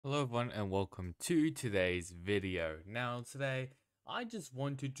Hello everyone and welcome to today's video. Now today I just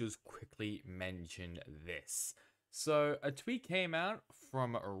want to quickly mention this. So a tweet came out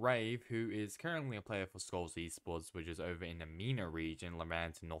from Rave, who is currently a player for Skulls Esports, which is over in the MENA region,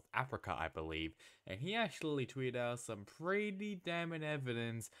 Levant, North Africa I believe. And he actually tweeted out some pretty damning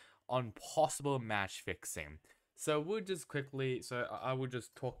evidence on possible match fixing. So we'll just quickly, I will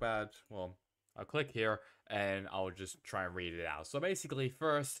just talk about, well, I'll click here and I'll just try and read it out. So basically,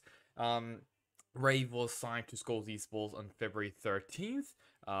 first, Rave was signed to Skulls Esports on February 13th,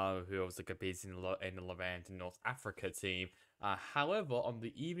 who was competes in the Levant and North Africa team. However, on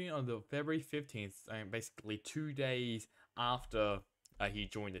the evening of the February 15th, basically 2 days after he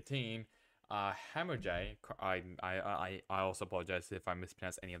joined the team, Hammer J, I also apologize if I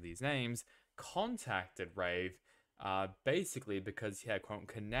mispronounce any of these names, contacted Rave basically because he had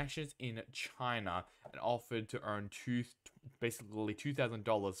connections in China and offered to earn basically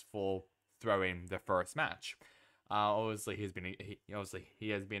 $2,000 for throwing the first match. Obviously he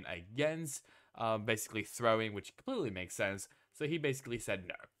has been against basically throwing, which completely makes sense. So he basically said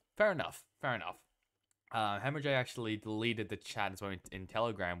no. Fair enough. Hammer J actually deleted the chat as well in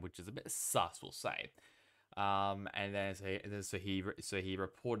Telegram, which is a bit sus, we'll say. And then so he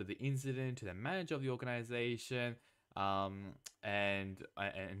reported the incident to the manager of the organization. And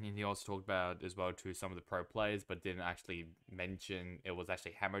he also talked about as well to some of the pro players, but didn't actually mention it was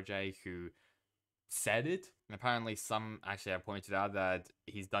actually Hammer J who said it. And apparently some actually have pointed out that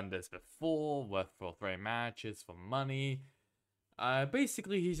he's done this before for throwing matches for money.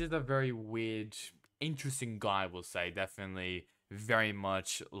 Basically he's just a very weird, interesting guy, we'll say. Definitely very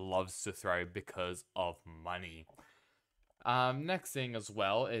much loves to throw because of money. Next thing as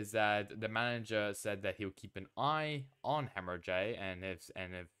well is that the manager said that he would keep an eye on Hammer J, and if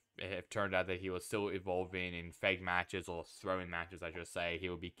it turned out that he was still evolving in fake matches or throwing matches, I should say, he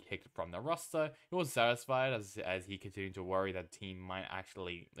would be kicked from the roster. He was satisfied as he continued to worry that the team might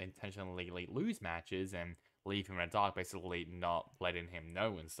actually intentionally lose matches and leave him in the dark, basically not letting him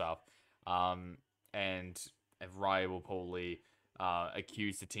know and stuff. And if Riot will probably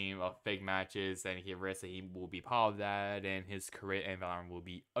accuse the team of fake matches, and he risks that he will be part of that, and his career in Valorant will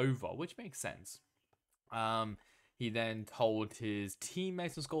be over, which makes sense. He then told his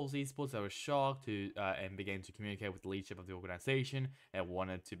teammates in Skulls Esports that were shocked and began to communicate with the leadership of the organization and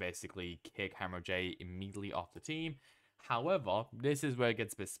wanted to basically kick Hammer J immediately off the team. However, this is where it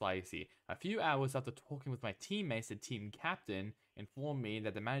gets a bit spicy. A few hours after talking with my teammates, the team captain informed me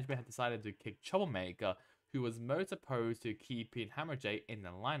that the management had decided to kick Troublemaker, who was most opposed to keeping Hammer J in the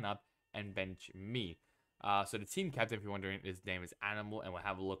lineup, and bench me. So the team captain, if you're wondering, his name is Animal, and we'll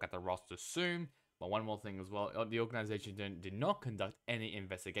have a look at the roster soon. But one more thing as well, the organization did not conduct any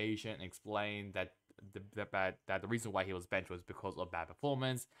investigation and explained that the reason why he was benched was because of bad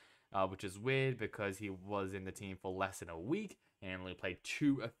performance, which is weird because he was in the team for less than a week and only played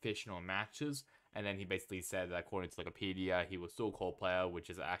 2 official matches. And then he basically said that according to Wikipedia, he was still a core player, which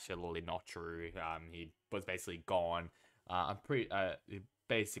is actually not true. He was basically gone.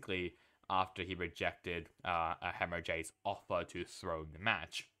 Basically after he rejected Hammer J's offer to throw the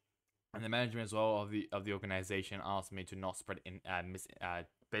match. And the management as well of the organization asked me to not spread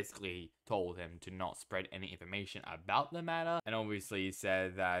basically told him to not spread any information about the matter, and obviously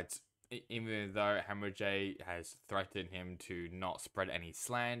said that even though Hammer J has threatened him to not spread any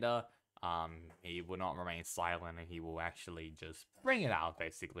slander, he will not remain silent, and he will actually just bring it out,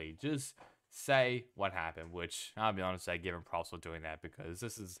 basically just say what happened. Which I'll be honest, I give him props for doing that, because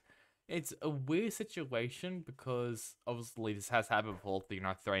it's a weird situation, because obviously this has happened before,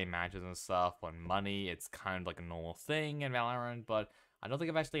 throwing matches and stuff on money. It's kind of like a normal thing in Valorant, but I don't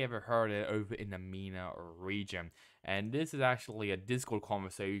think I've actually ever heard it over in the MENA region. And this is actually a Discord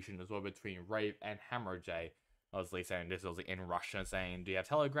conversation as well between Rave and Hammer J. Obviously saying this was in Russian, saying, "Do you have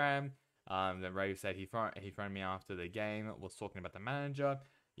Telegram?" Then Rave said he phoned me after the game, was talking about the manager.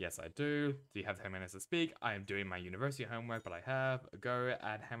 "Yes, I do. Do you have 10 minutes to speak? I am doing my university homework, but I have. Go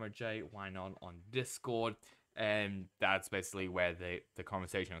at Hammer J, why not, on Discord." And that's basically where the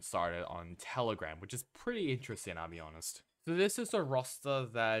conversation started on Telegram, which is pretty interesting, I'll be honest. So this is a roster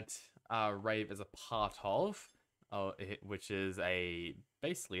that Rave is a part of, which is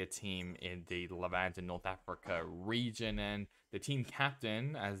basically a team in the Levant and North Africa region, and the team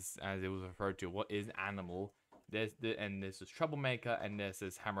captain, as it was referred to, is Animal. This is Troublemaker, and this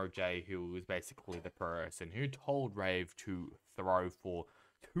is Hammer J, who is basically the person who told Rave to throw for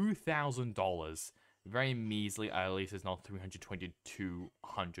 $2,000. Very measly, at least it's not $320 to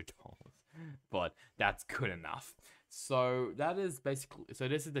 $200, but that's good enough. So that is basically, so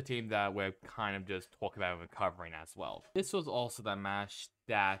this is the team that we're kind of just talking about and covering as well. This was also the match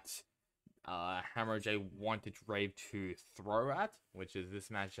that Hammer J wanted Rave to throw at, which is this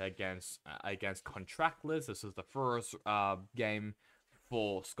match against Contractless. This was the first game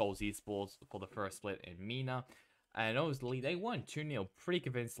for Skulls Esports for the first split in MENA. And obviously, they won 2-0 pretty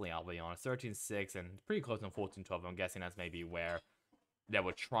convincingly, I'll be honest. 13-6 and pretty close on 14-12. I'm guessing that's maybe where they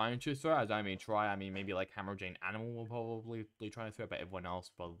were trying to throw. As I mean try, I mean maybe like Hammer J and Animal were probably trying to throw, but everyone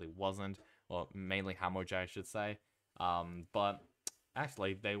else probably wasn't. Well, mainly Hammer J, I should say. But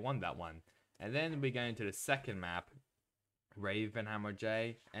actually, they won that one. And then we get into the second map. Rave and Hammer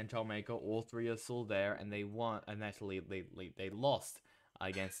J and Tollmaker, all three are still there, and they won. And actually, they lost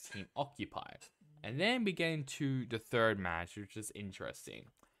against Team Occupy. And then we get into the third match, which is interesting.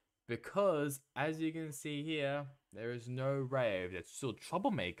 Because, as you can see here, there is no Rave. There's still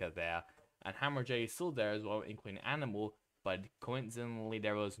Troublemaker there. And Hammer J is still there as well, including Animal. But coincidentally,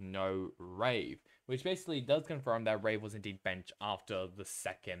 there was no Rave. Which basically does confirm that Rave was indeed benched after the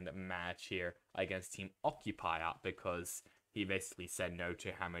second match here against Team Occupy up. Because he basically said no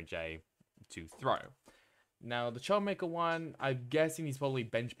to Hammer J to throw. Now, the Troublemaker one, I'm guessing he's probably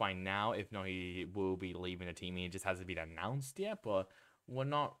benched by now. If not, he will be leaving the team. He just hasn't been announced yet. But I'm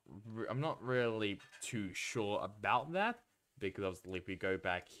not really too sure about that, because obviously if we go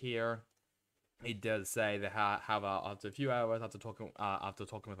back here, it does say that after a few hours after talking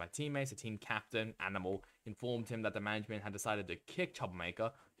with my teammates, the team captain Animal informed him that the management had decided to kick Troublemaker,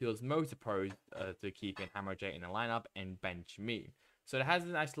 who was most opposed to keeping Hammer J in the lineup, and bench me. So there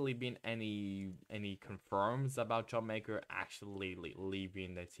hasn't actually been any confirms about Troublemaker actually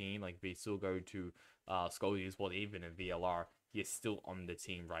leaving the team. Like, we still go to Skulls Esports, even in VLR. He is still on the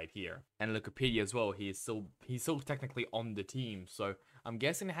team right here. And Wikipedia as well, he's still technically on the team. So I'm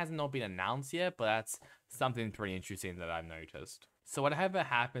guessing it hasn't not been announced yet, but that's something pretty interesting that I've noticed. So whatever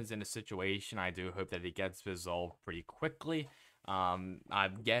happens in the situation, I do hope that it gets resolved pretty quickly. I'm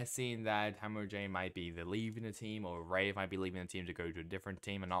guessing that Hammer J might be either leaving the team, or Rave might be leaving the team to go to a different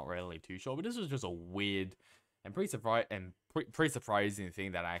team. I'm not really too sure, but this was just a weird and pretty surprising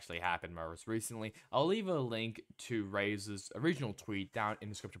thing that actually happened most recently. I'll leave a link to Rave's original tweet down in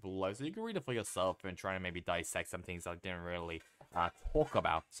the description below, so you can read it for yourself and try to maybe dissect some things I didn't really talk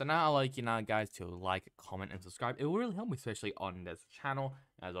about. So now I'd like you now guys to like, comment, and subscribe. It will really help me, especially on this channel,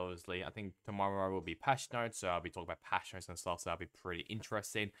 as obviously I think tomorrow will be patch notes, so I'll be talking about patch notes and stuff, so that'll be pretty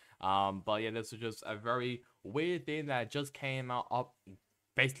interesting. But yeah, this was just a very weird thing that just came up.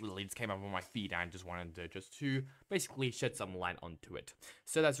 Basically, just came up on my feed, and I just wanted to basically shed some light onto it.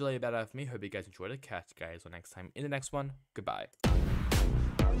 So that's really about it for me. Hope you guys enjoyed it. Catch you guys next time in the next one. Goodbye.